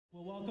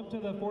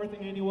Welcome to the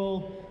 4th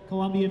annual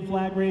Colombian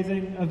Flag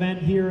Raising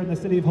event here in the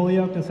city of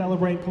Holyoke to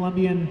celebrate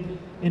Colombian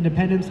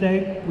Independence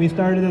Day. We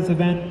started this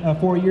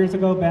event 4 years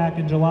ago, back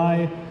in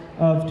July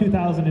of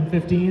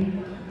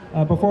 2015.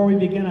 Before we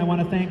begin, I want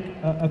to thank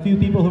a few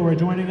people who are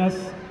joining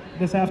us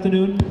this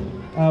afternoon.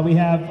 We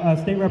have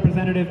State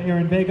Representative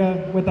Aaron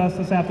Vega with us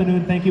this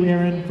afternoon. Thank you,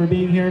 Aaron, for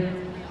being here.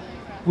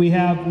 We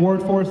have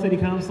Ward 4 City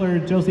Councilor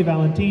Josie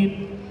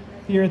Valentin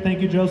here.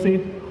 Thank you,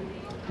 Josie.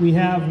 We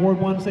have Ward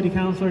 1 City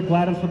Councilor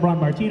Gladys Lebron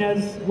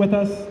Martinez with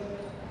us.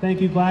 Thank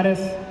you, Gladys.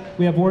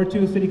 We have Ward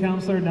 2 City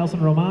Councilor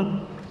Nelson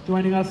Roman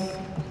joining us.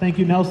 Thank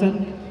you,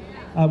 Nelson.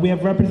 We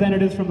have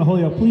representatives from the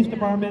Holyoke Police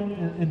Department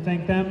and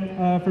thank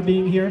them for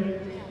being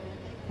here.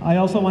 I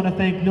also want to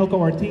thank Milka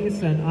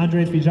Ortiz and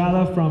Andres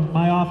Villada from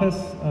my office,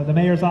 the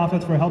mayor's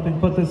office, for helping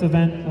put this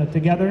event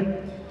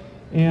together.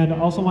 And I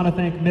also want to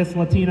thank Miss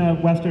Latina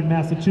Western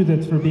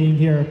Massachusetts for being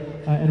here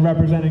and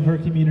representing her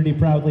community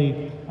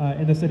proudly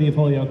in the city of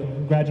Holyoke.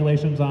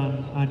 Congratulations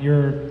on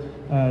your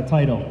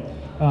title.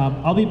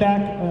 I'll be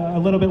back a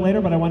little bit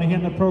later, but I want to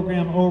hand the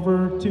program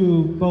over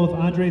to both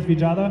Andres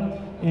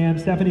Villada and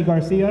Stephanie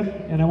Garcia.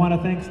 And I want to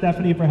thank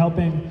Stephanie for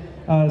helping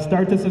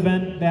start this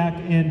event back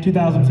in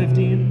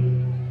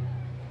 2015.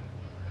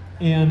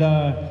 And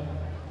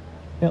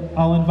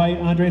I'll invite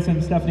Andres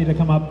and Stephanie to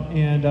come up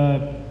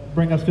and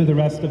bring us through the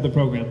rest of the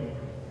program.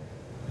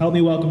 Help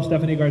me welcome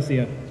Stephanie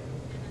Garcia.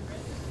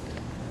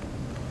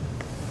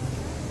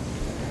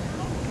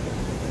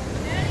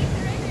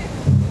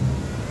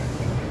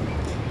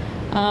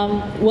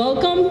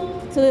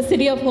 Welcome to the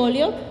city of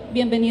Holyoke.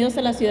 Bienvenidos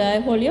a la ciudad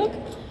de Holyoke.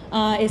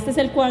 Este es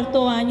el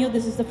cuarto año.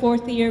 This is the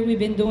 4th year we've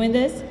been doing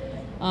this.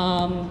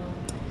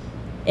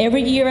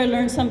 Every year I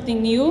learn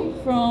something new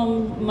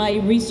from my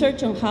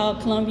research on how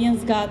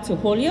Colombians got to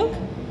Holyoke.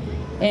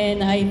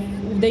 And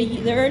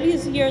the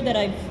earliest year that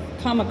I've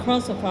come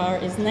across so far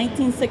is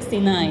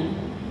 1969.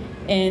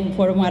 And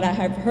from what I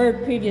have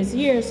heard previous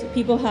years,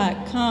 people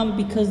had come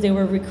because they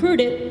were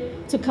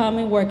recruited to come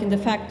and work in the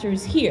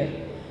factories here.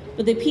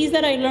 But the piece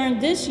that I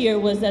learned this year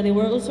was that they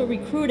were also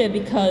recruited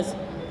because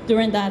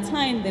during that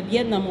time, the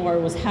Vietnam War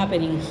was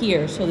happening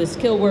here. So the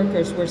skilled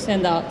workers were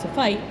sent out to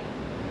fight.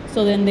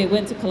 So then they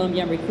went to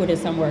Colombia and recruited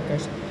some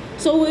workers.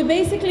 So we're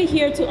basically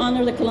here to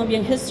honor the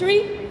Colombian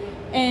history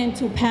and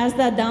to pass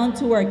that down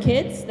to our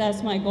kids.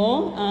 That's my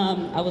goal.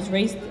 I was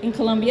raised in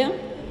Colombia,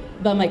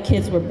 but my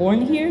kids were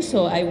born here,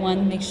 so I want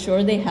to make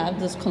sure they have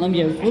those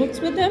Colombian roots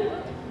with them.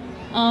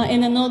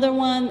 And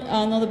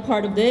another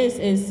part of this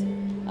is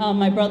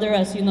my brother,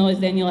 as you know, is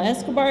Daniel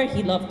Escobar.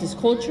 He loved this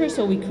culture,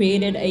 so we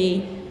created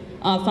a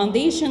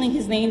foundation in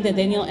his name, the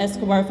Daniel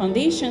Escobar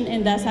Foundation,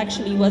 and that's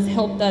actually what's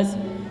helped us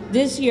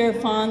this year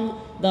fund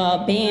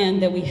the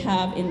band that we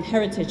have in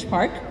Heritage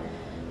Park.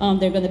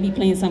 They're going to be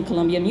playing some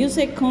Colombian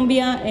music,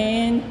 cumbia,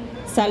 and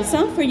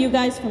salsa for you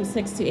guys from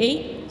 6 to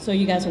 8. So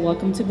you guys are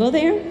welcome to go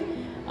there.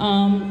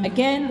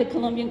 Again, the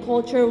Colombian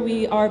culture,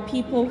 we are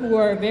people who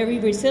are very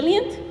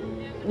resilient.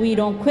 We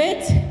don't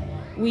quit.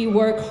 We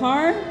work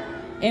hard,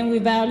 and we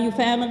value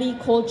family,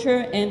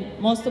 culture, and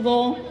most of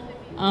all,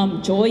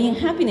 joy and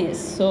happiness.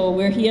 So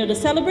we're here to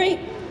celebrate.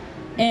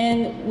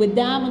 And with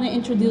that, I'm going to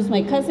introduce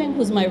my cousin,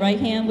 who's my right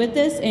hand with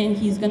this, and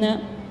he's going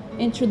to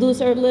introduce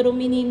our little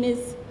mini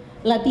Miss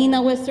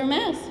Latina Western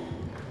Mass.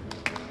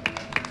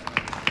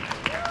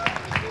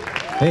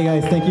 Hey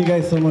guys, thank you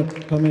guys so much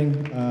for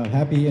coming.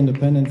 Happy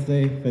Independence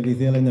Day, Feliz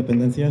Día de la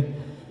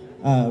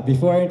Independencia.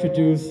 Before I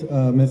introduce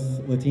Miss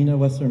Latina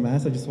Western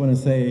Mass, I just want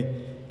to say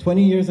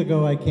 20 years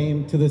ago I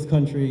came to this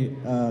country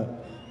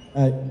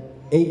at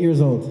 8 years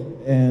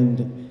old,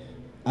 and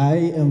I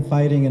am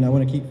fighting and I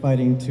want to keep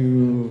fighting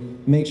to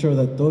make sure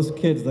that those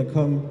kids that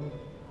come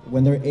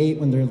when they're 8,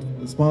 when they're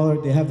smaller,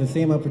 they have the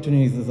same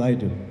opportunities as I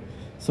do.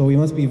 So we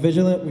must be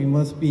vigilant, we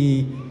must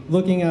be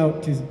looking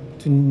out to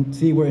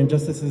see where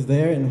injustice is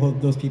there and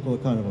hold those people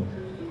accountable.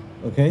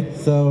 Okay,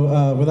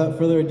 so without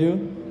further ado,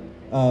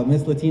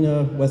 Miss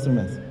Latina Western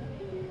Mass.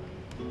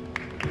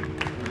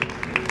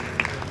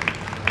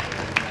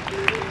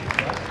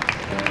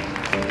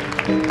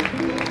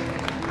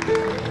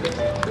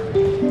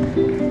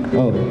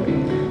 Oh,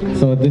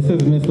 so this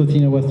is Miss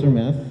Latina Western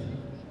Mass.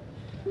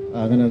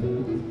 I'm gonna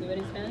do it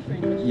in Spanish or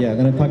English? Yeah, I'm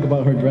gonna talk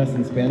about her dress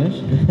in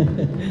Spanish.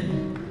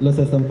 Los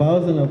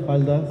estampados en la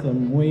falda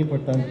son muy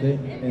importantes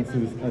en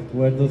sus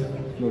atuendos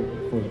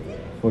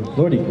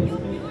folclóricos,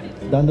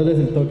 dándoles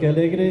el toque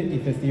alegre y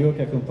festivo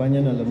que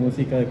acompañan a la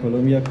música de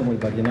Colombia como el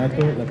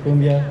vallenato, la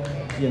cumbia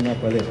y el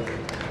napalé.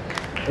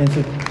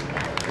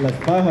 Las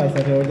fajas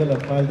alrededor de la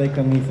falda y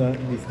camisa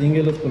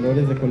distinguen los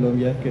colores de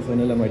Colombia, que son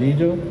el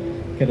amarillo,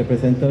 que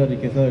representa la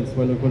riqueza del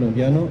suelo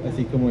colombiano,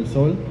 así como el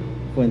sol,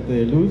 fuente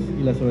de luz,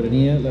 y la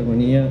soberanía, la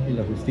armonía y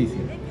la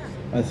justicia.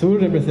 Azul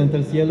representa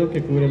el cielo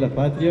que cubre la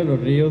patria, los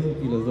ríos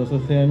y los 2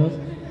 océanos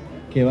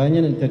que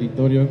bañan el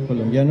territorio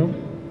colombiano.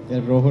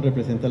 El rojo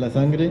representa la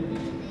sangre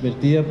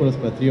vertida por los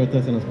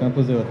patriotas en los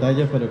campos de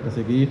batalla para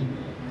conseguir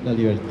la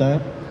libertad,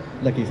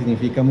 la que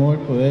significa amor,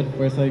 poder,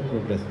 fuerza y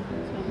progreso.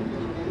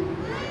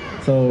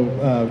 So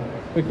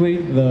quickly,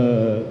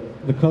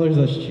 The colors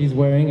that she's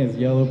wearing is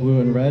yellow,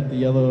 blue, and red. The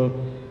yellow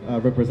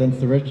represents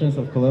the richness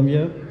of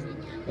Colombia,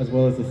 as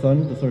well as the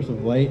sun, the source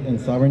of light and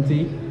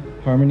sovereignty,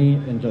 harmony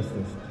and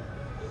justice.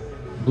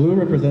 Blue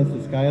represents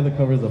the sky that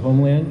covers the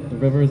homeland, the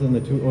rivers and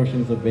the two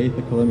oceans that bathe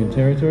the Colombian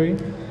territory.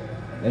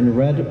 And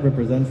red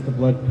represents the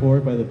blood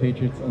poured by the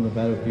patriots on the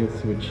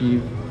battlefields to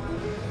achieve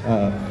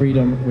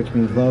freedom, which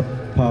means love,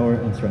 power,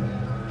 and strength.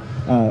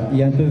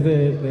 Y antes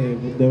de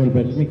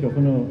devolver el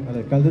micrófono al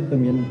alcalde,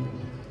 también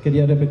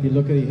quería repetir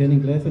lo que dije en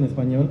inglés, en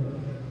español,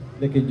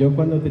 de que yo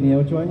cuando tenía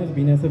 8 años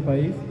vine a este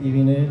país y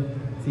vine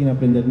sin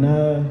aprender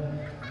nada,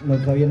 no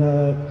sabía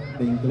nada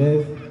de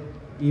inglés,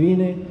 y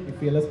vine y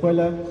fui a la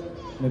escuela,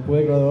 me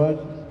pude graduar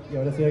y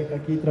ahora estoy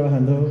aquí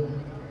trabajando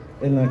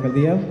en la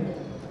alcaldía,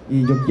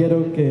 y yo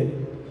quiero que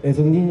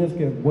esos niños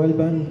que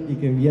vuelvan y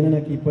que vienen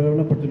aquí por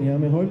una oportunidad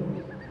mejor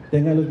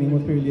tengan los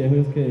mismos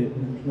privilegios que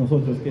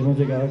nosotros, que hemos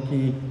llegado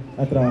aquí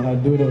a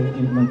trabajar duro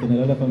y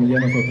mantener a la familia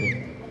a nosotros.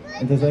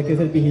 Entonces hay que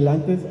ser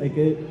vigilantes, hay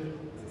que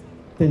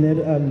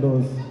tener a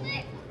las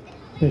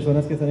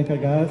personas que están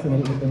encargadas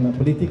en la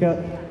política,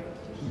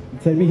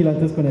 ser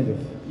vigilantes con ellos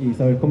y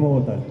saber cómo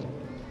votar.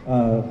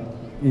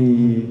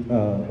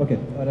 Ok,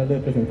 ahora le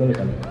presento al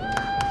alcalde.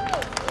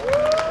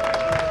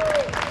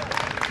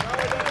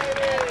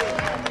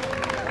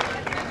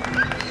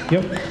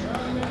 Yep.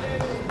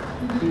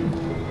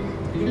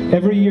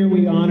 Every year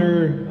we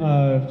honor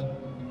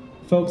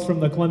folks from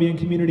the Colombian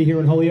community here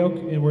in Holyoke,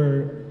 and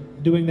we're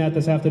doing that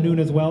this afternoon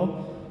as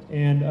well.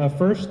 And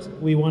first,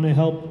 we want to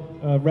help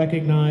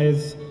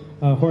recognize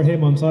Jorge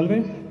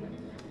Monsalve.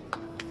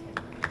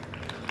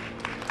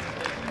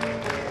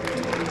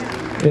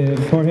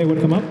 If Jorge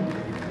would come up.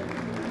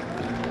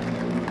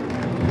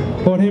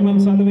 Jorge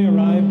Monsalve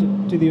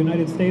arrived to the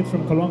United States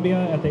from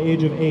Colombia at the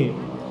age of 8.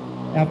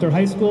 After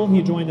high school,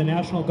 he joined the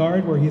National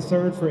Guard, where he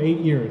served for 8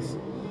 years.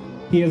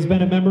 He has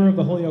been a member of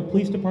the Holyoke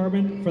Police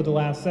Department for the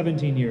last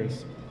 17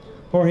 years.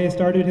 Jorge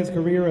started his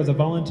career as a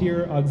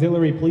volunteer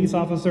auxiliary police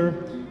officer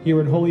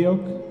here in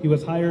Holyoke. He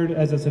was hired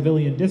as a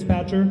civilian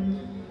dispatcher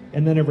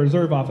and then a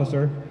reserve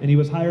officer, and he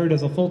was hired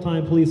as a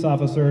full-time police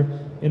officer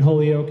in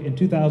Holyoke in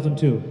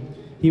 2002.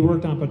 He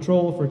worked on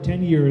patrol for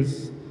 10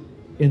 years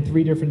in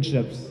 3 different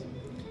shifts.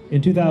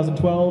 In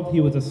 2012,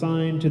 he was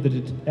assigned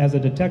as a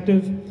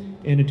detective,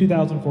 and in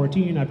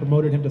 2014, I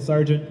promoted him to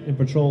sergeant and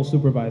patrol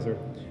supervisor.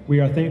 We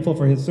are thankful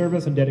for his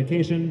service and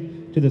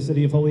dedication to the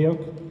city of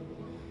Holyoke.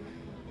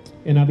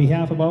 And on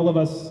behalf of all of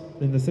us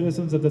and the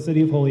citizens of the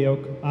city of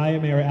Holyoke, I,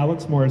 Mayor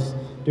Alex Morse,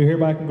 do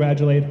hereby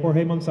congratulate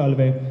Jorge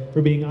Monsalve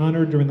for being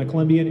honored during the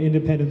Colombian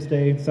Independence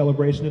Day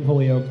celebration in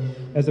Holyoke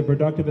as a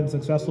productive and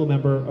successful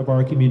member of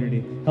our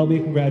community. Help me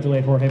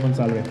congratulate Jorge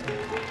Monsalve.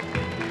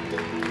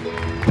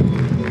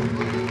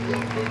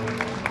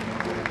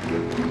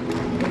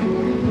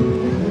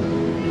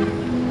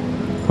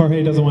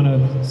 Jorge doesn't want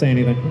to say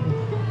anything.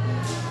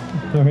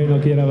 Jorge no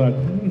quiere hablar.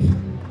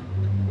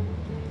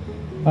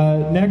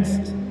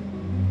 Next,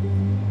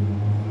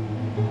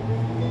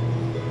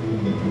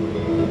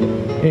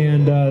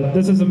 and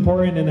this is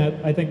important in that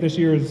I think this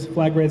year's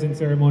flag raising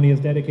ceremony is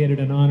dedicated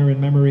in honor and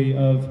memory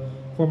of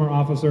former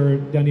officer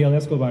Daniel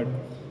Escobar.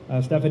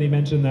 Stephanie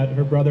mentioned that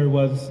her brother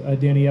was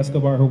Danny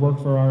Escobar, who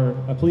worked for our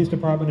police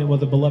department and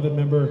was a beloved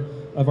member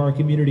of our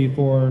community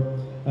for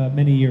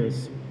many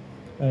years.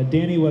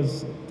 Danny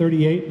was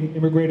 38. He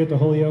immigrated to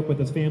Holyoke with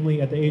his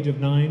family at the age of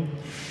 9,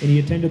 and he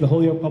attended the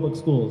Holyoke Public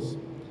Schools.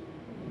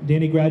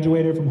 Danny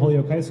graduated from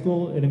Holyoke High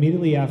School, and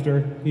immediately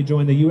after, he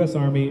joined the U.S.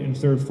 Army and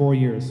served 4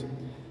 years.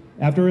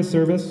 After his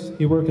service,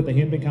 he worked at the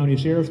Hampton County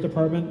Sheriff's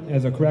Department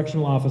as a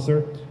correctional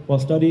officer while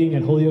studying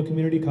at Holyoke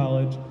Community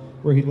College,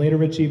 where he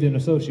later achieved an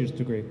associate's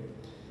degree.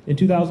 In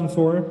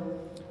 2004,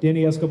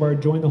 Danny Escobar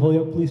joined the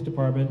Holyoke Police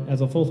Department as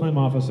a full-time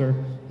officer,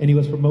 and he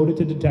was promoted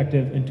to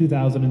detective in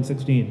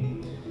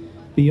 2016.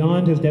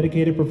 Beyond his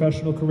dedicated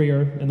professional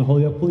career in the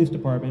Holyoke Police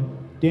Department,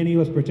 Danny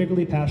was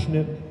particularly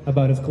passionate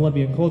about his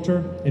Colombian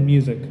culture and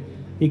music.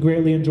 He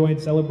greatly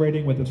enjoyed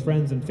celebrating with his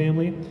friends and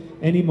family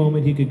any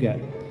moment he could get.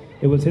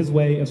 It was his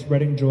way of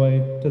spreading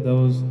joy to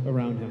those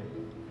around him.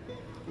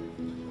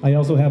 I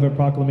also have a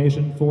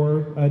proclamation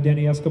for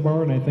Danny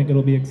Escobar, and I think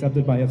it'll be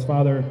accepted by his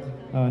father,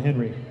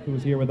 Henry, who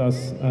is here with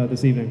us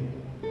this evening.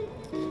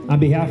 On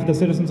behalf of the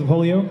citizens of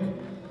Holyoke,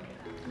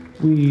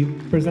 we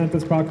present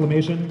this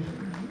proclamation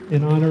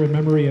in honor and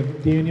memory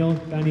of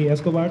Danny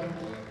Escobar,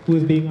 who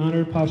is being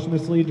honored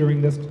posthumously during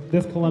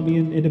this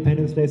Colombian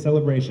Independence Day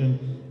celebration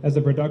as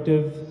a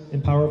productive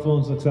and powerful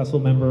and successful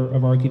member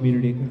of our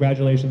community.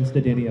 Congratulations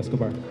to Danny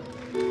Escobar.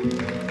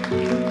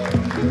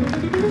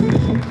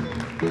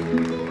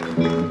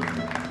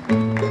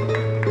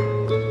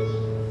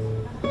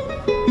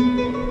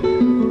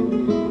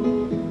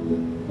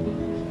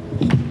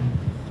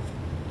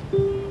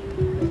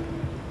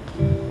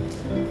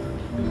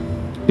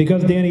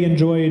 Because Danny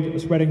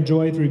enjoyed spreading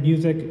joy through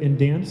music and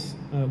dance,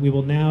 we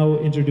will now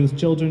introduce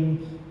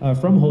children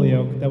from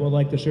Holyoke that would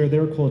like to share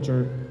their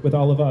culture with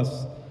all of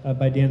us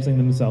by dancing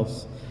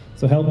themselves.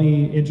 So help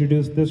me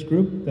introduce this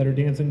group that are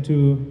dancing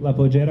to La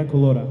Pollera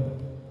Colora.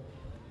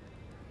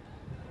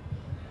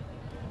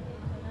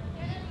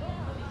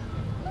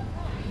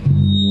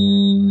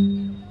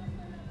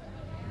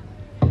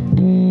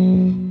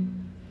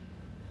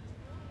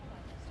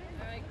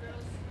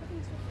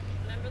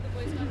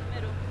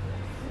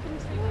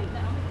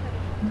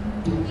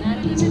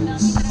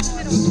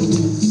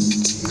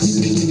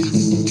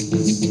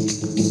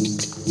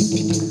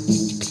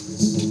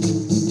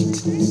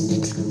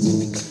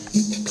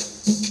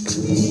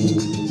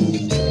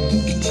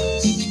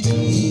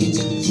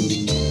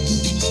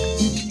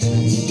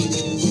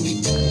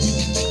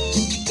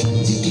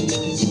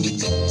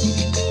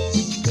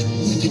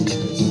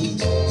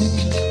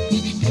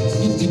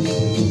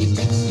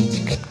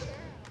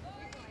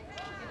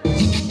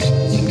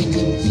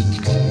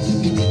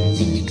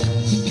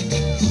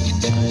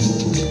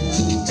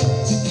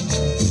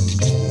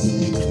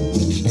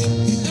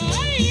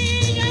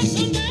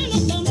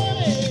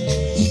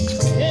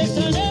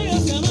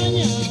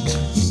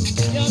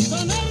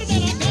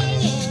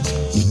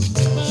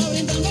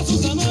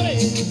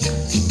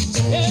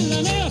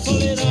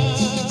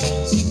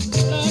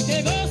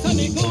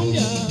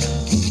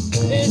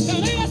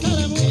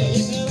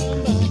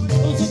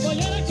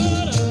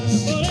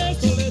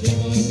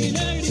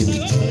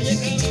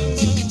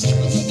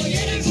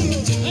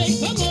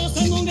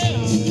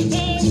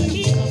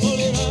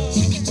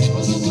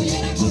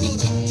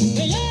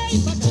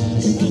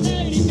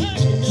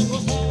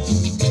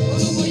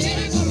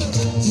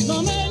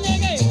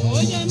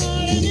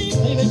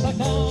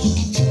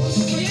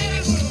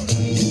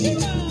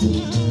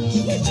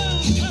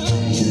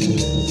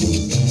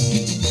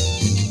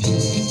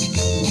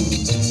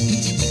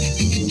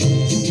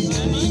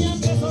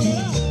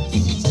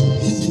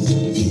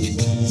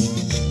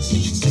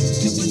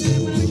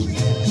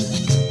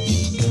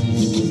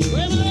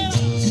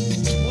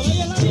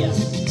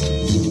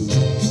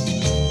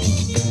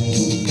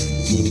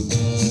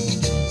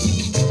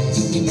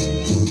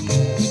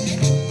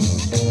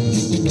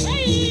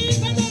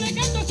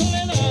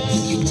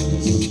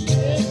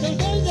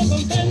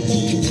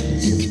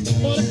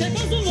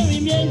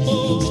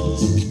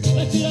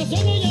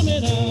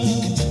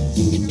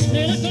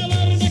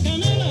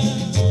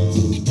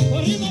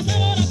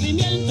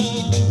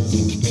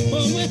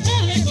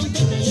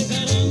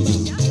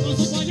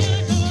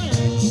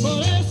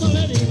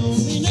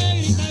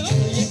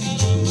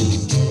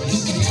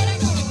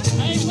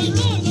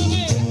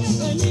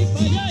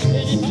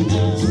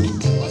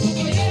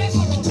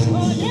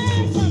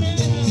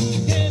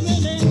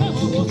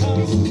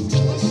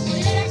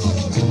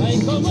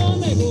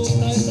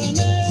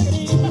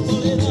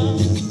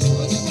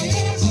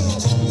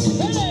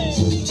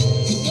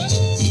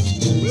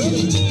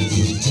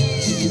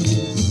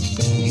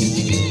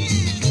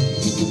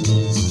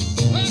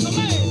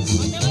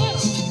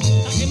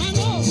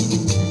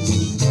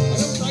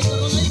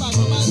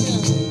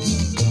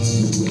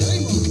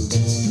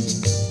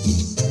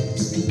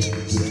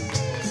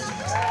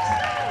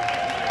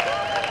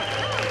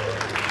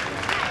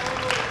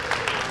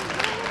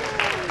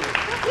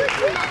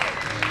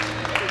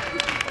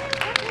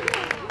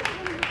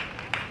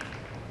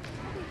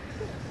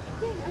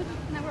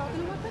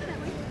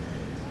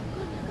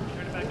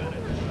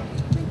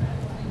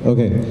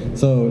 Okay,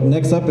 so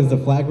next up is the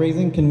flag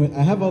raising.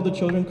 I have all the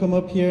children come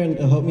up here and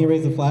help me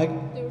raise the flag?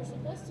 They were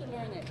supposed to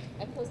learn it.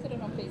 I posted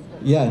it on Facebook.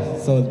 Yeah,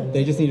 so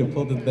they just need to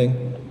pull the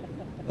thing.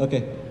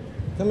 Okay,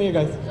 come here,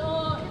 guys.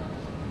 So,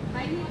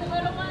 I need the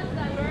little ones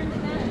that learned the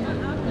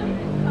national anthem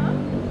to come.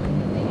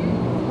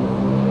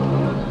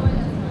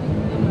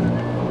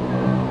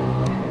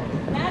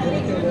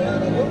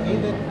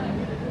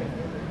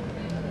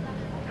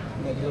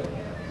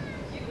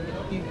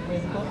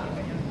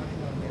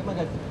 Come on,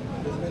 guys.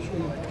 Let's make sure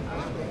you.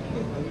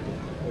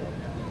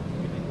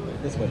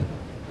 This way.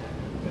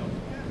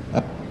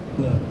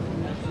 No.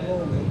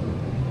 Slowly.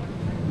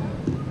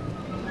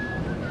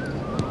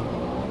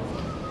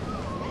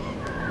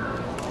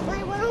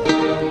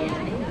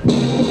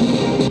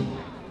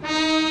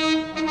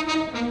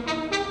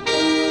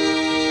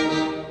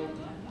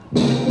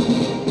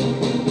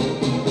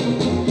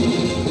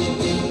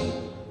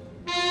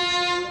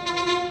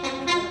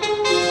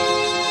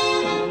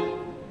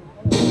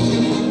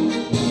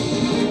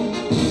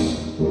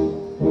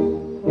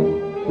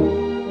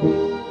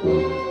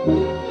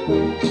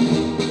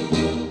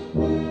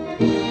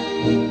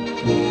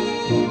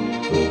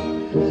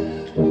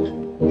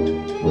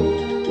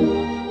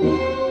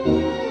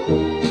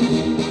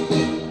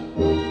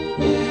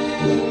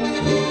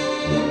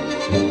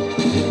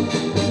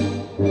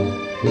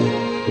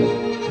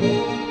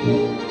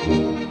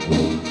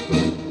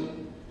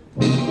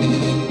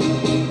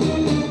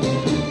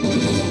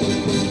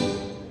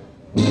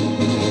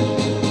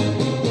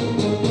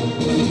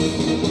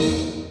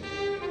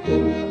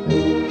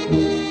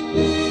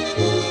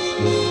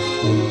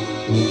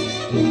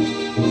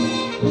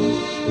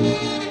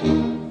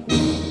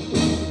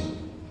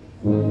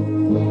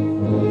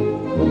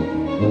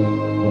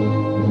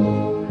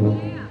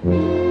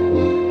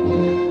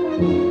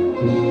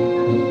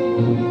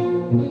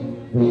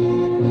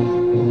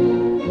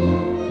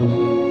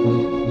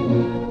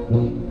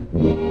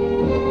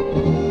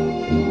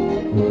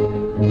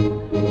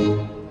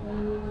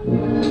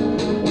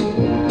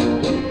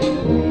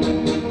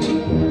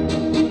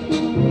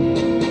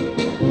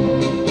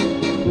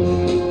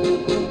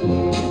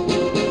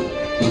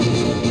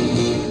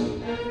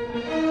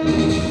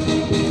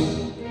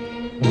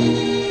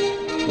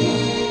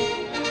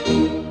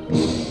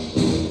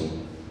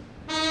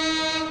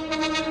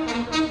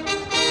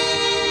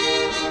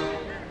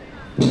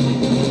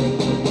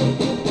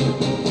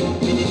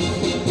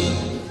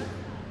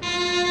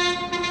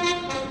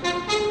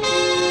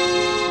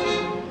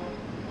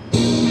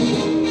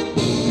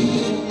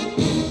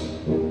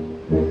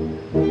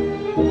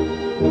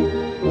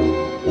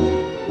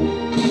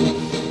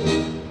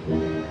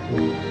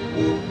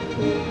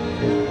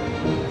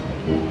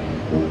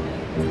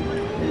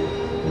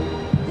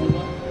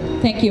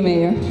 Thank you,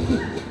 Mayor.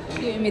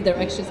 Giving me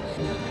directions.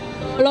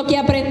 Lo que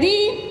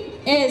aprendí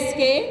es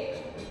que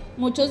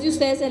muchos de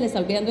ustedes se les está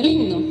olvidando el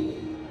himno.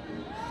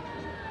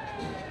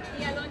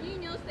 Y a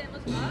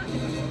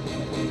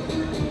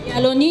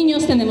los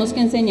niños tenemos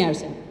que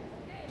enseñarse.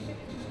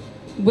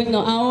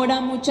 Bueno, ahora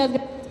muchas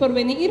gracias por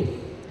venir.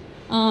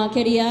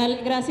 Quería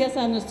dar gracias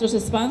a nuestros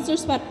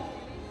sponsors para...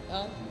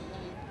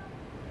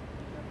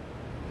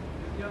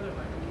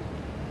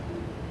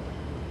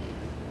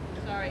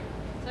 Sorry,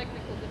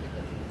 technical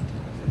difficulties.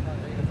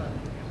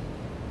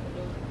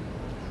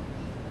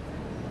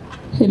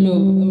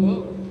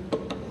 Hello.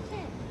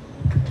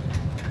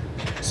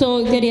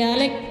 So quería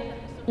darle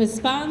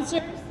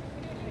sponsors.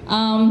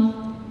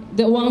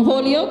 The one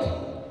Holyoke,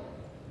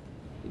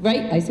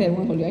 right? I said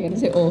one Holyoke. I gotta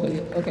say all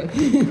Holyoke. Okay.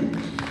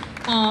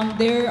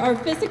 They're our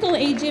physical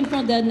agent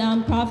from the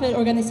nonprofit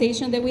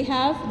organization that we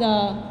have,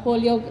 the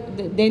Holyoke,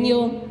 the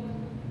Daniel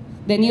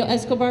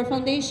Escobar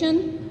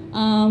Foundation.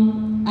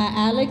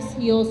 Alex,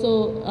 he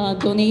also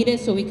donated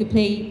so we could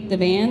play the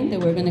band that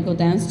we're gonna go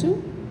dance to.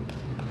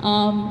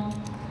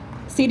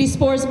 City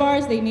Sports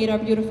Bars, they made our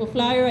beautiful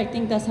flyer. I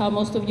think that's how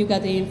most of you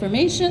got the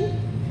information.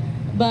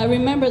 But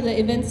remember, the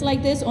events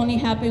like this only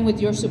happen with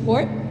your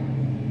support.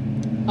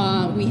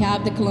 We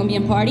have the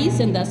Colombian parties,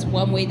 and that's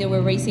one way that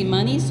we're raising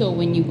money. So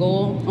when you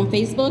go on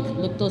Facebook,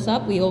 look those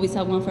up. We always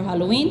have one for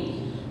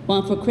Halloween,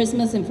 one for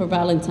Christmas, and for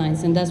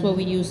Valentine's. And that's what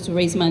we use to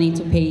raise money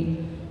to pay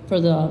for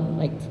the,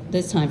 like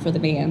this time, for the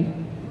band.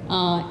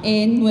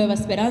 And Nueva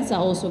Esperanza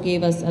also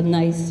gave us a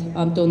nice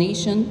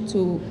donation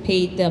to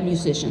pay the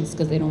musicians,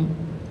 because they don't,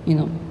 you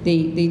know,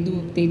 they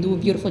do a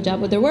beautiful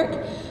job with their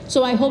work.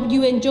 So I hope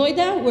you enjoyed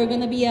that. We're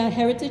gonna be at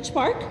Heritage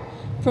Park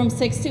from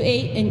 6 to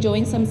 8,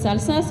 enjoying some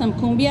salsa, some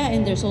cumbia,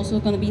 and there's also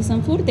gonna be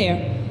some food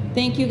there.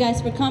 Thank you guys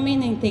for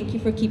coming, and thank you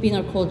for keeping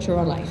our culture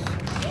alive.